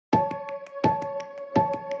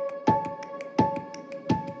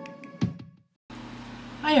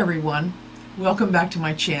Hi everyone, welcome back to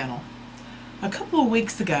my channel. A couple of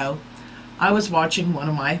weeks ago I was watching one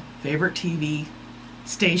of my favorite TV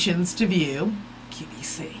stations to view,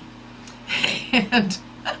 QVC, and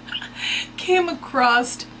came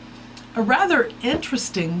across a rather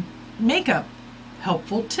interesting makeup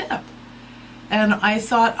helpful tip, and I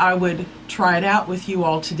thought I would try it out with you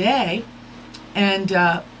all today and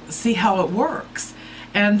see how it works.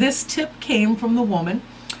 And this tip came from the woman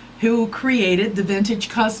who created the Vintage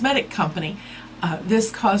Cosmetic Company.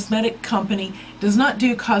 This cosmetic company does not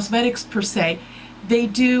do cosmetics per se. They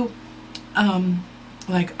do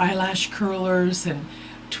like eyelash curlers and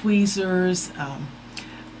tweezers,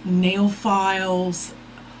 nail files,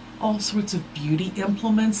 all sorts of beauty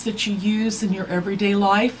implements that you use in your everyday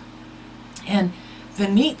life. And the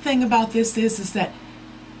neat thing about this is that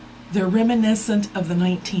they're reminiscent of the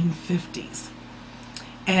 1950s.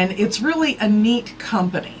 And it's really a neat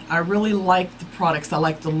company. I really like the products. I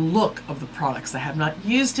like the look of the products. I have not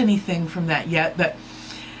used anything from that yet, but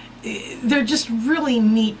they're just really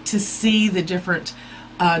neat to see the different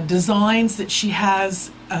designs that she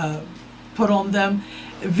has put on them.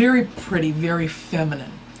 Very pretty, very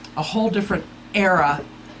feminine. A whole different era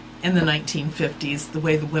in the 1950s, the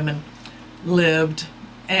way the women lived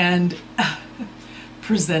and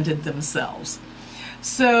presented themselves.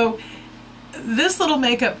 So this little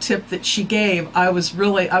makeup tip that she gave, I was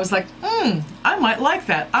like, I might like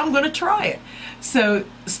that. I'm going to try it. So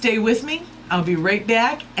stay with me. I'll be right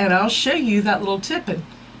back and I'll show you that little tip and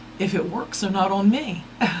if it works or not on me.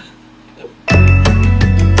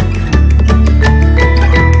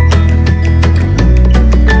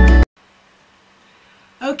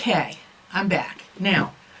 Okay, I'm back.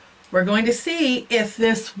 Now, we're going to see if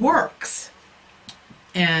this works.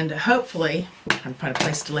 And hopefully, I'm trying to find a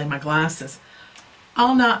place to lay my glasses,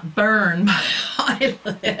 I'll not burn my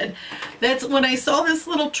eyelid. That's when I saw this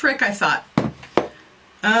little trick, I thought,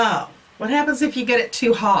 oh, what happens if you get it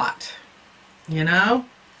too hot? You know?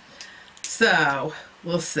 So,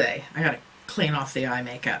 we'll see. I gotta clean off the eye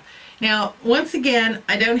makeup. Now, once again,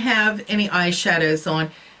 I don't have any eyeshadows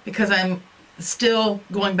on because I'm still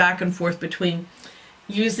going back and forth between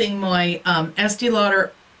using my Estee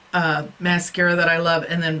Lauder mascara that I love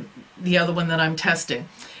and then the other one that I'm testing.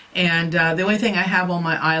 And the only thing I have on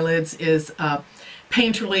my eyelids is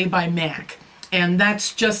Painterly by MAC. And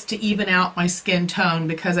that's just to even out my skin tone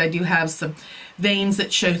because I do have some veins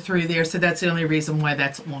that show through there. So that's the only reason why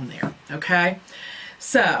that's on there. Okay?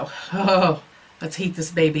 So, let's heat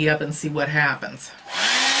this baby up and see what happens.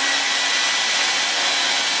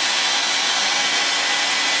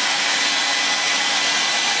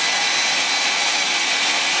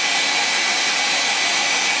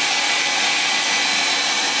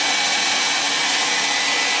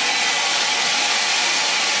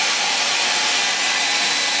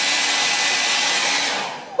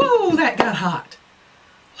 That got hot.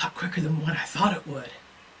 A lot quicker than what I thought it would.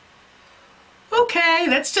 Okay,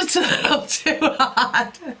 that's just a little too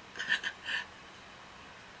hot.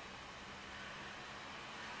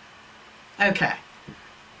 Okay.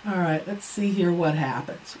 Alright, let's see here what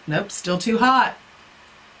happens. Nope, still too hot.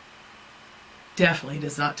 Definitely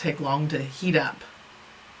does not take long to heat up.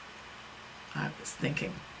 I was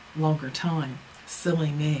thinking longer time. Silly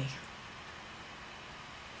me.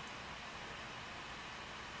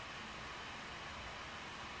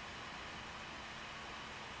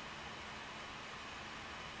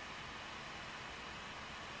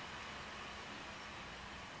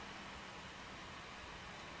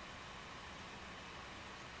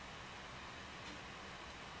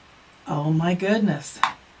 Oh my goodness.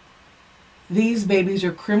 These babies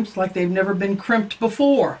are crimped like they've never been crimped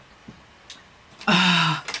before.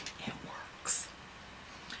 It works.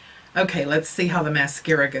 Okay, let's see how the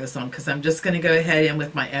mascara goes on because I'm just going to go ahead and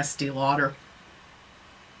with my Estee Lauder.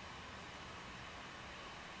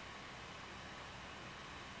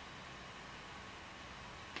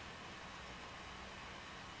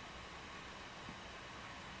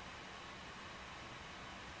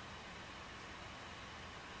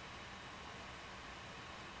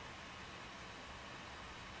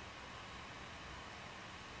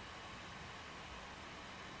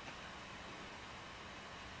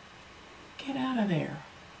 Get out of there.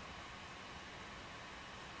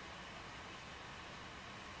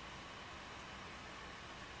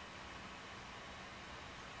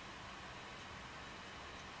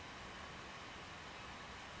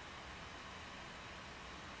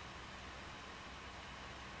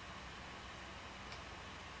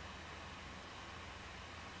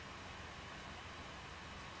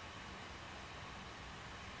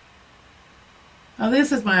 Now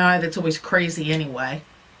this is my eye that's always crazy anyway,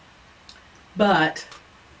 but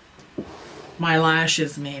My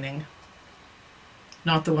lashes, meaning.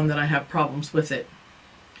 Not the one that I have problems with it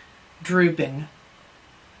drooping.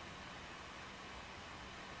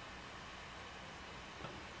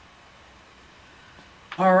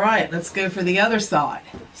 All right, let's go for the other side.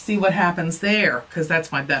 See what happens there, because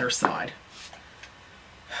that's my better side.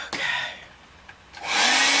 Okay.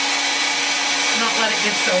 Not let it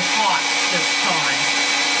get so hot this time.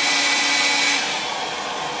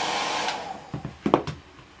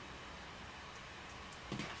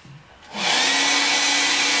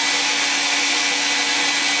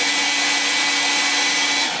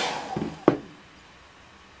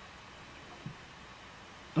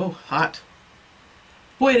 Oh, hot.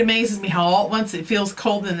 Boy, it amazes me how all at once it feels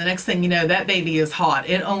cold and the next thing you know, that baby is hot.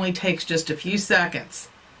 It only takes just a few seconds.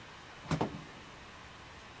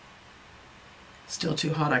 Still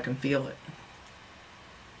too hot, I can feel it.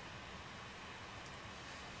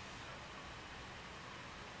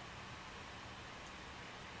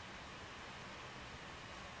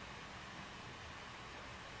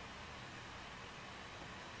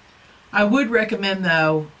 I would recommend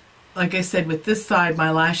though, like I said, with this side,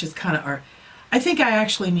 my lashes kind of are, I think I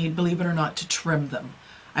actually need, believe it or not, to trim them.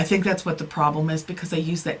 I think that's what the problem is because I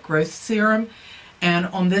use that growth serum. And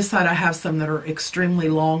on this side, I have some that are extremely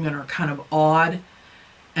long and are kind of odd.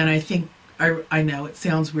 And I think, I know it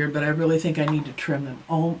sounds weird, but I really think I need to trim them.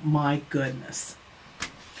 Oh my goodness.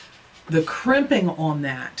 The crimping on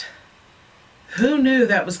that. Who knew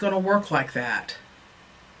that was going to work like that?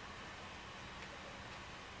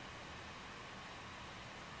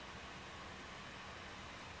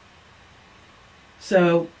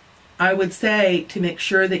 So I would say to make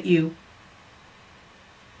sure that you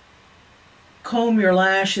comb your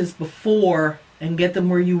lashes before and get them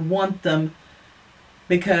where you want them,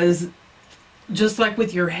 because just like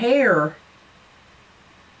with your hair,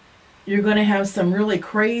 you're going to have some really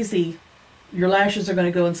crazy, your lashes are going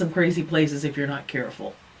to go in some crazy places if you're not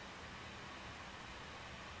careful.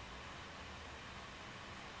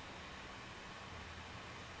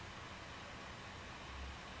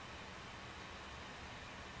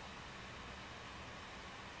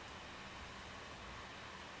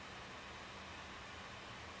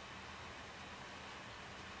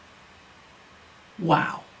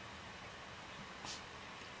 Wow.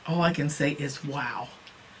 All I can say is wow.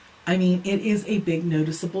 I mean, it is a big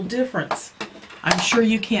noticeable difference. I'm sure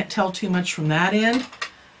you can't tell too much from that end.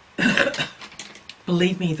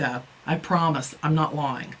 Believe me though, I promise, I'm not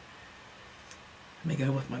lying. Let me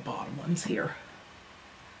go with my bottom ones here.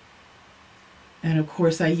 And of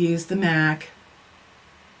course I use the MAC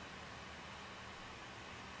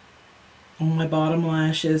on my bottom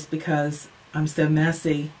lashes because I'm so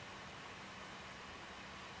messy.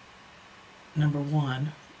 Number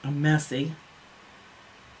one, I'm messy.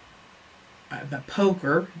 I'm a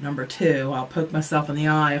poker. Number two, I'll poke myself in the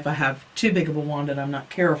eye if I have too big of a wand and I'm not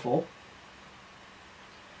careful.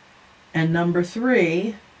 And number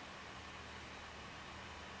three,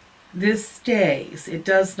 this stays. It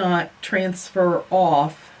does not transfer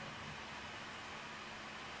off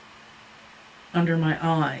under my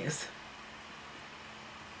eyes.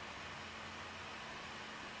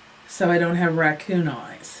 So I don't have raccoon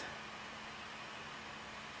eyes.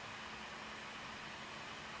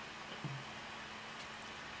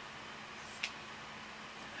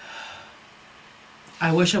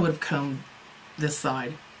 I wish I would have combed this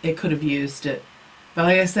side. It could have used it. But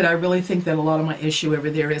like I said, I really think that a lot of my issue over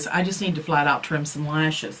there is I just need to flat out trim some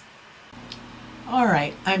lashes. All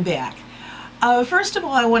right, I'm back. First of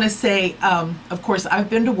all, I want to say, of course, I've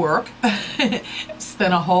been to work,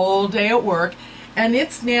 spent a whole day at work, and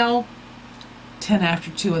it's now 10 after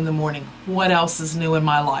 2 in the morning. What else is new in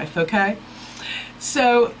my life, okay?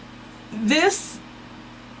 So this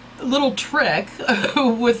little trick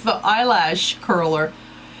with the eyelash curler,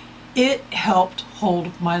 it helped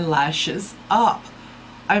hold my lashes up.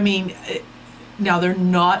 I mean, now they're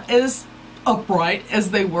not as upright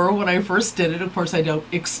as they were when I first did it. Of course, I don't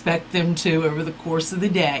expect them to over the course of the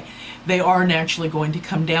day. They are naturally going to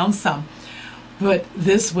come down some. But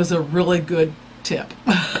this was a really good tip.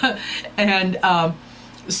 And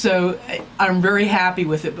so I'm very happy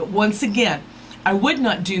with it. But once again, I would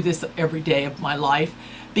not do this every day of my life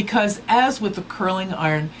because as with the curling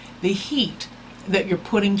iron, the heat that you're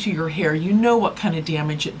putting to your hair, you know what kind of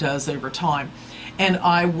damage it does over time. And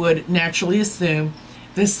I would naturally assume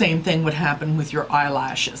the same thing would happen with your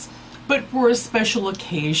eyelashes. But for a special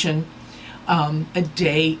occasion, a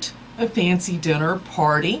date, a fancy dinner,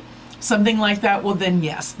 party, something like that, well then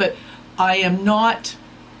yes. But I am not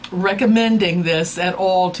recommending this at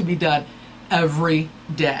all to be done every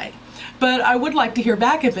day. But I would like to hear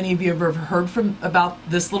back if any of you have ever heard about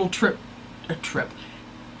this little trick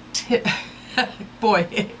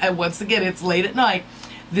Boy, and once again, it's late at night.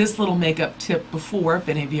 This little makeup tip before, if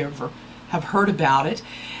any of you ever have heard about it.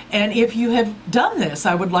 And if you have done this,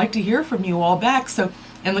 I would like to hear from you all back. So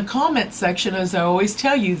in the comment section, as I always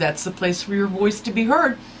tell you, that's the place for your voice to be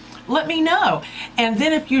heard. Let me know. And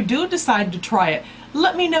then if you do decide to try it,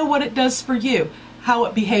 let me know what it does for you, how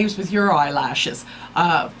it behaves with your eyelashes.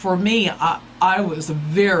 For me, I was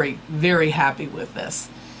very, very happy with this.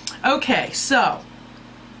 Okay, so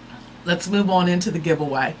let's move on into the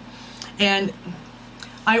giveaway. And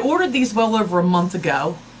I ordered these well over a month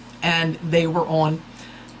ago, and they were on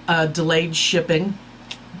delayed shipping.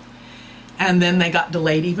 And then they got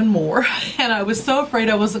delayed even more. And I was so afraid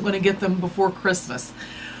I wasn't going to get them before Christmas.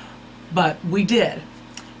 But we did.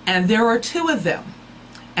 And there are 2 of them.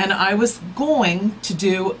 And I was going to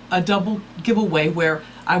do a double giveaway where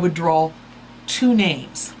I would draw 2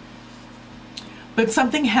 names. But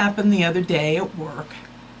something happened the other day at work,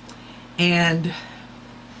 and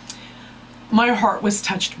my heart was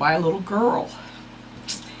touched by a little girl.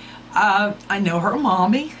 I know her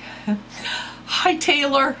mommy. Hi,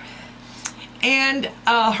 Taylor. And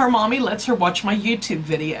her mommy lets her watch my YouTube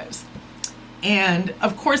videos. And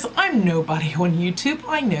of course, I'm nobody on YouTube.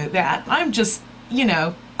 I know that. I'm just, you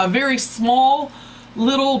know, a very small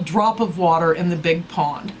little drop of water in the big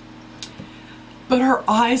pond. But her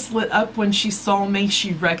eyes lit up when she saw me.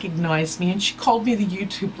 She recognized me, and she called me the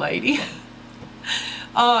YouTube lady.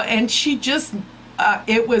 And she just,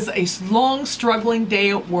 it was a long, struggling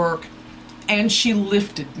day at work, and she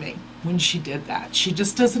lifted me when she did that. She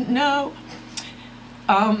just doesn't know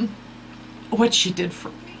what she did for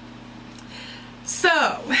me.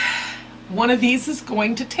 So, one of these is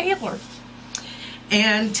going to Taylor.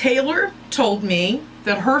 And Taylor told me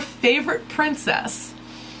that her favorite princess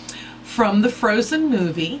from the Frozen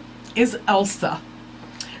movie is Elsa.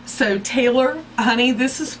 So Taylor, honey,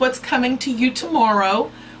 this is what's coming to you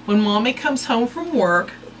tomorrow when Mommy comes home from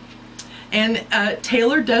work. And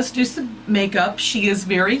Taylor does do some makeup. She is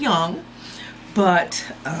very young,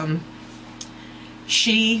 but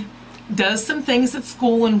she does some things at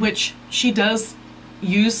school in which she does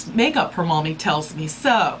use makeup, her mommy tells me.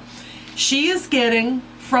 So she is getting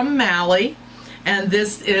from Mally, and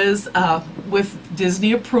this is with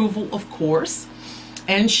Disney approval, of course,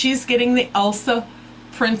 and she's getting the Elsa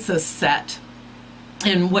Princess set.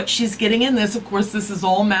 And what she's getting in this, of course, this is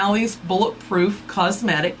all Mally's Bulletproof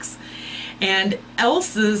Cosmetics, and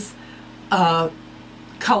Elsa's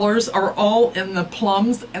colors are all in the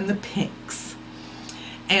plums and the pinks.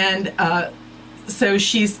 And so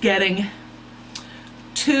she's getting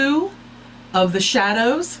 2 of the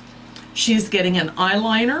shadows, she's getting an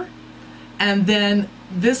eyeliner, and then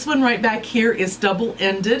this one right back here is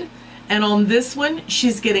double-ended, and on this one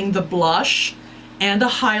she's getting the blush and a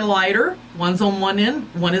highlighter. One's on one end,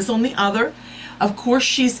 one is on the other. Of course,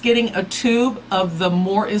 she's getting a tube of the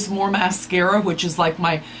More is More mascara, which is like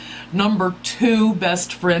my number 2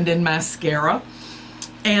 best friend in mascara.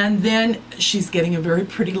 And then she's getting a very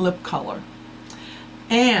pretty lip color.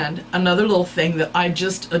 And another little thing that I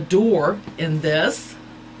just adore in this,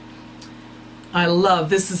 I love,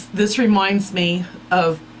 this reminds me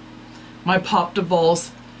of my Pop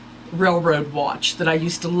Duvall's railroad watch that I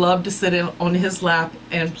used to love to sit in on his lap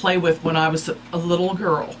and play with when I was a little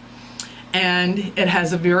girl. And it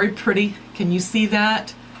has a very pretty, can you see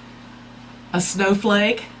that? A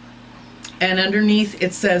snowflake. And underneath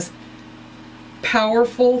it says,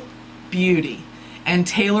 Powerful Beauty. And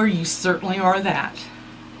Taylor, you certainly are that.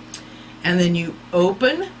 And then you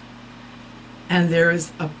open, and there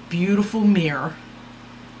is a beautiful mirror.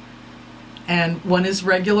 And one is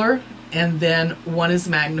regular, and then one is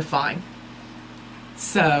magnifying.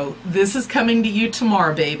 So this is coming to you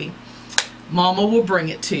tomorrow, baby. Mama will bring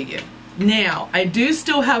it to you. Now, I do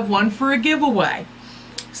still have one for a giveaway.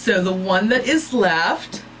 So the one that is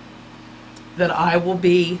left that I will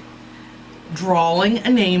be drawing a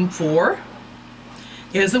name for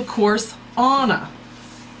is, of course, Anna.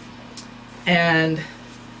 And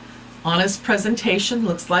Anna's presentation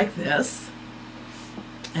looks like this.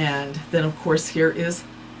 And then, of course, here is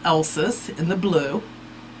Elsa's in the blue.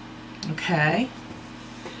 Okay.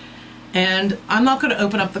 And I'm not going to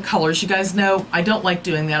open up the colors. You guys know I don't like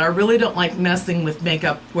doing that. I really don't like messing with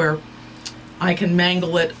makeup where I can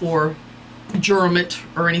mangle it or germ it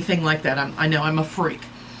or anything like that. I know I'm a freak.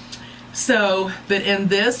 So, but in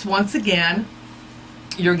this, once again,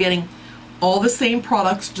 you're getting all the same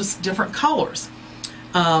products, just different colors.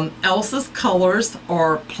 Elsa's colors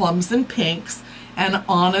are plums and pinks, and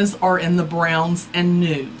Anna's are in the browns and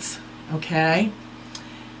nudes, okay?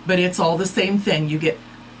 But it's all the same thing. You get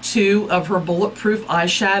 2 of her bulletproof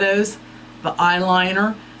eyeshadows, the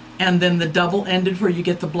eyeliner, and then the double-ended where you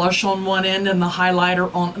get the blush on one end and the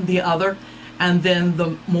highlighter on the other, and then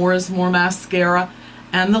the More is More mascara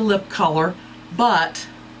and the lip color. But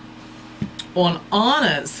on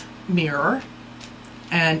Anna's mirror,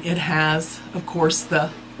 and it has, of course,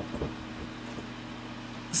 the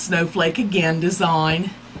snowflake again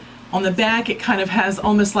design. On the back, it kind of has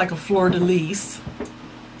almost like a fleur-de-lis,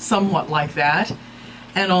 somewhat like that.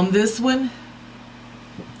 And on this one,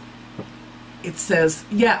 it says,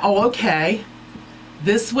 yeah, oh, okay.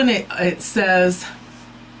 This one, it says,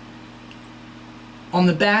 on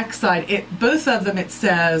the back side, both of them, it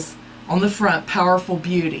says, on the front, Powerful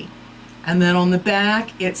Beauty. And then on the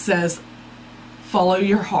back, it says, Follow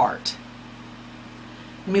Your Heart.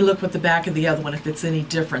 Let me look at the back of the other one if it's any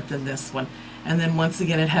different than this one. And then once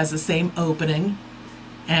again, it has the same opening,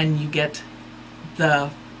 and you get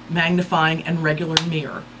the magnifying and regular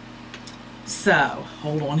mirror. So,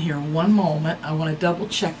 hold on here one moment. I want to double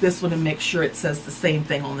check this one and make sure it says the same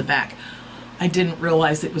thing on the back. I didn't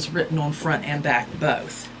realize it was written on front and back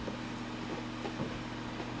both.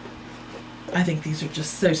 I think these are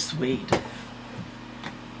just so sweet.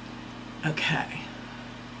 Okay.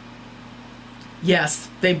 Yes,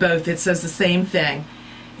 they both, it says the same thing.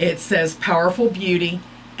 It says Powerful Beauty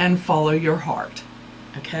and Follow Your Heart.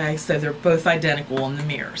 Okay, so they're both identical on the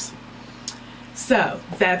mirrors. So,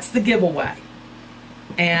 that's the giveaway.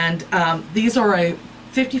 And these are a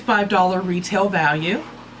 $55 retail value.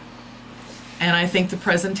 And I think the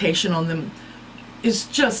presentation on them is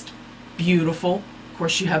just beautiful. Of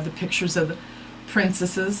course, you have the pictures of the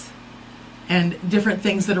princesses and different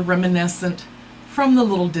things that are reminiscent from the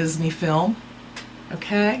little Disney film.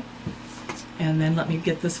 Okay? And then let me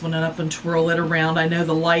get this one up and twirl it around. I know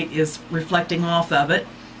the light is reflecting off of it,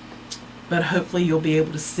 but hopefully you'll be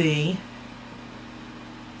able to see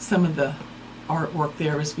some of the artwork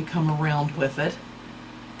there as we come around with it.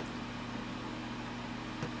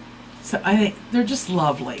 So I think they're just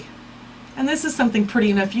lovely. And this is something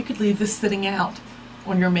pretty enough. You could leave this sitting out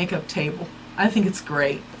on your makeup table. I think it's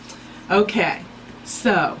great. Okay,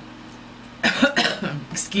 so,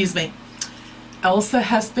 excuse me, Elsa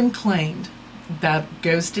has been claimed. That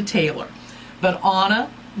goes to Taylor. But Anna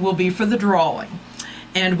will be for the drawing.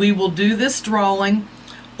 And we will do this drawing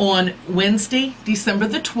on Wednesday, December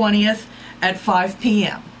the 20th at 5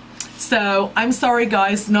 p.m. So, I'm sorry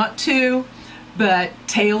guys, not to, but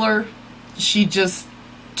Taylor, she just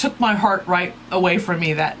took my heart right away from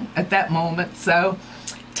me at that moment. So,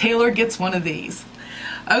 Taylor gets one of these.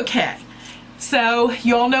 Okay, so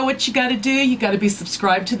you all know what you got to do. You got to be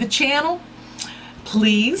subscribed to the channel,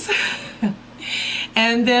 please.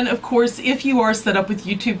 And then, of course, if you are set up with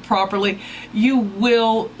YouTube properly,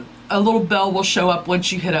 a little bell will show up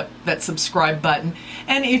once you hit up that subscribe button.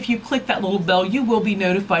 And if you click that little bell, you will be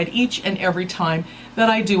notified each and every time that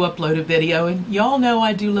I do upload a video. And y'all know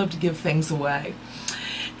I do love to give things away.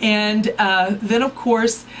 And then, of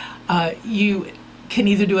course, you can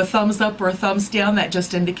either do a thumbs up or a thumbs down. That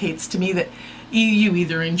just indicates to me that you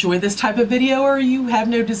either enjoy this type of video or you have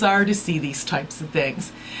no desire to see these types of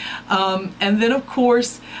things. And then, of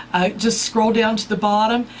course, just scroll down to the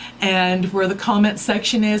bottom and where the comment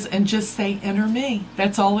section is and just say enter me.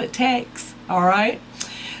 That's all it takes. All right?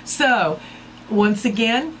 So, once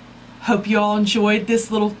again, hope you all enjoyed this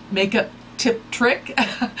little makeup tip trick.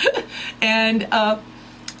 And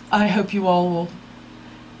I hope you all will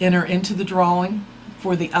enter into the drawing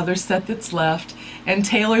for the other set that's left. And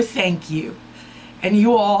Taylor, thank you. And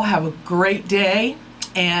you all have a great day,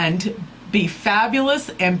 and be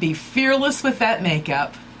fabulous and be fearless with that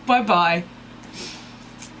makeup. Bye-bye.